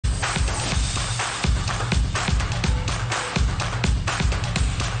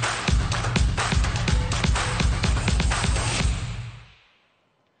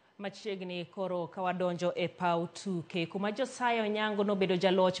machiegni koro kawadonjo e pau tuke kuma Josiah Onyango nobedo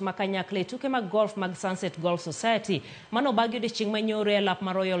jaloch makanyakle tuke mag golf mag Sunset Golf Society mano bagi odiochieng' manyoro e lap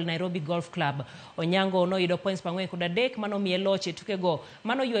mar Royal Nairobi Golf Club. Onyango noyudo points 4-3 mano miye loch e tukego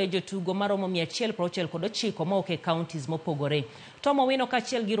mano ywayo jotugo maromo 169 ma ok e counties mopogore. Tom Owino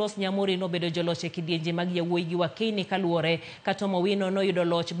kachiel gi Rose Nyamuri nobedo joloch e kidienje mag yawuoyi gi wakeni kaluwore ka Tom Owino noyudo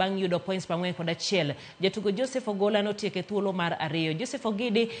loch bang' yudo points 4-1. Jatugo Joseph Ogola notieko e thuolo mar 2. Joseph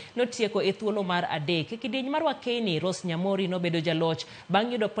Ogidi notieko e thuolo mar 3. E kidienje mar wakeni Rose Nyamuri nobedo jaloch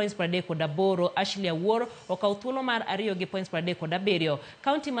bang' yudo points 38. Ashley Awuor okawo thuolo mar 2 gi points 37.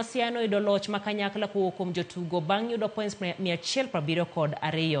 County ma Siaya noyudo loch makanyakla kowuok kuom jotugo bang' yudo points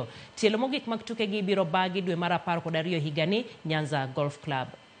 172. Tielo mogik mag tukegi biro bagi dwe mar 12 higani Nyanza Golf Club.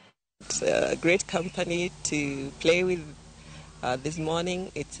 It's a great company to play with this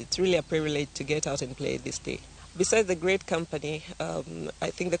morning. It's really a privilege to get out and play this day. Besides the great company,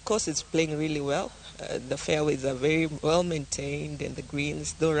 I think the course is playing really well. The fairways are very well maintained and the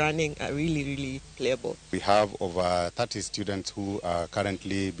greens, though running, are really playable. We have over 30 students who are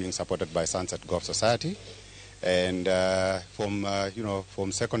currently being supported by Sunset Golf Society, and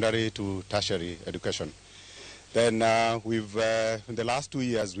from secondary to tertiary education. Then we've in the last 2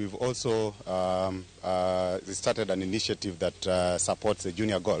 years we've also started an initiative that supports the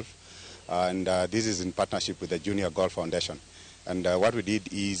junior golf, and this is in partnership with the Junior Golf Foundation. And what we did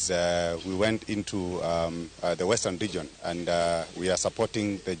is we went into the Western region, and we are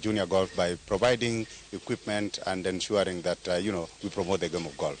supporting the junior golf by providing equipment and ensuring that we promote the game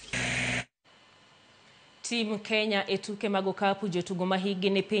of golf. Team Kenya etuke mag okapu jotugo mahigi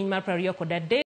ni piny mar 23